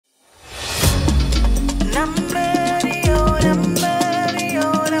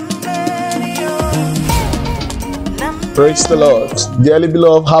Praise the Lord. Dearly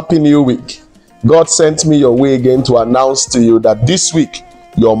beloved, happy new week. God sent me your way again to announce to you that this week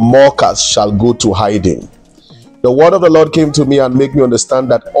your mockers shall go to hiding. The word of the Lord came to me and made me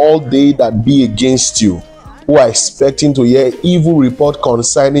understand that all they that be against you, who are expecting to hear evil report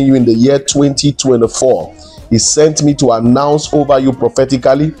concerning you in the year 2024, He sent me to announce over you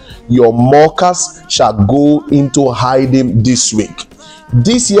prophetically, your mockers shall go into hiding this week.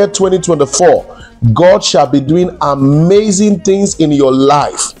 This year 2024, God shall be doing amazing things in your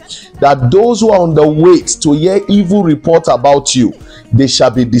life, that those who are on the wait to hear evil report about you, they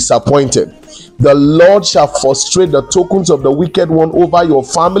shall be disappointed. The Lord shall frustrate the tokens of the wicked one over your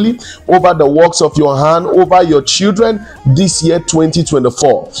family, over the works of your hand, over your children this year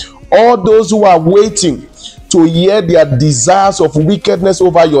 2024. All those who are waiting to hear their desires of wickedness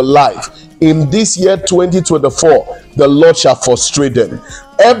over your life, in this year 2024, the Lord shall frustrate them.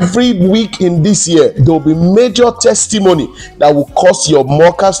 Every week in this year, there will be major testimony that will cause your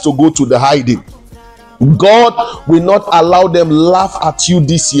mockers to go to the hiding. God will not allow them laugh at you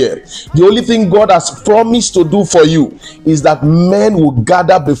this year. The only thing God has promised to do for you is that men will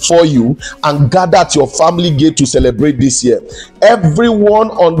gather before you and gather at your family gate to celebrate this year. Everyone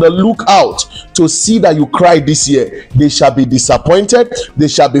on the lookout to see that you cry this year, they shall be disappointed, they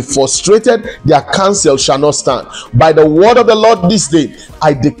shall be frustrated, their counsel shall not stand. By the word of the Lord this day,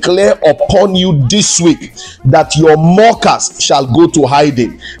 I declare upon you this week that your mockers shall go to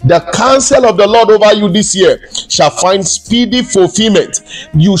hiding. The counsel of the Lord over you this year shall find speedy fulfillment.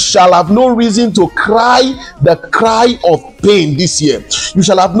 You shall have no reason to cry the cry of pain this year. You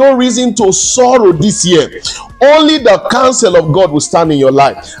shall have no reason to sorrow this year. Only the counsel of God will stand in your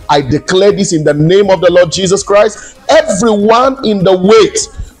life. I declare this in the name of the Lord Jesus Christ. Everyone in the wait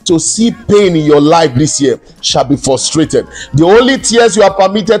to see pain in your life this year shall be frustrated. The only tears you are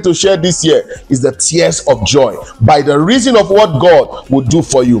permitted to shed this year is the tears of joy, by the reason of what God will do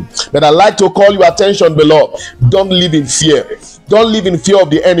for you. But I'd like to call your attention, beloved. Don't live in fear. Don't live in fear of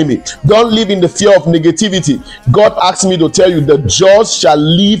the enemy. Don't live in the fear of negativity. God asked me to tell you, the just shall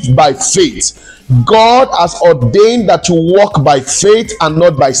live by faith. God has ordained that you walk by faith and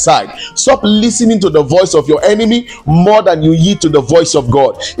not by sight. Stop listening to the voice of your enemy more than you heed to the voice of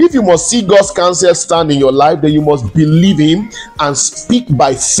God. If you must see God's counsel stand in your life, then you must believe Him and speak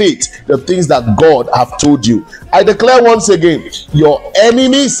by faith the things that God have told you. I declare once again, your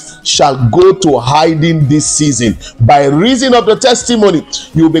enemies shall go to hiding this season. By reason of the testimony,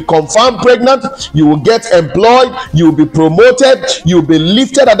 you will be confirmed pregnant, you will get employed, you will be promoted, you will be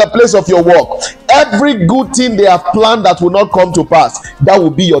lifted at the place of your work. Every good thing they have planned that will not come to pass, that will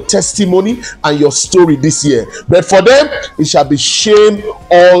be your testimony and your story this year. But for them, it shall be shame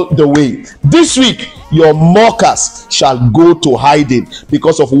all the way. This week, your mockers shall go to hiding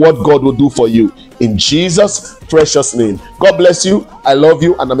because of what God will do for you. In Jesus' precious name. God bless you. I love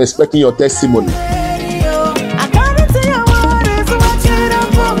you, and I'm expecting your testimony.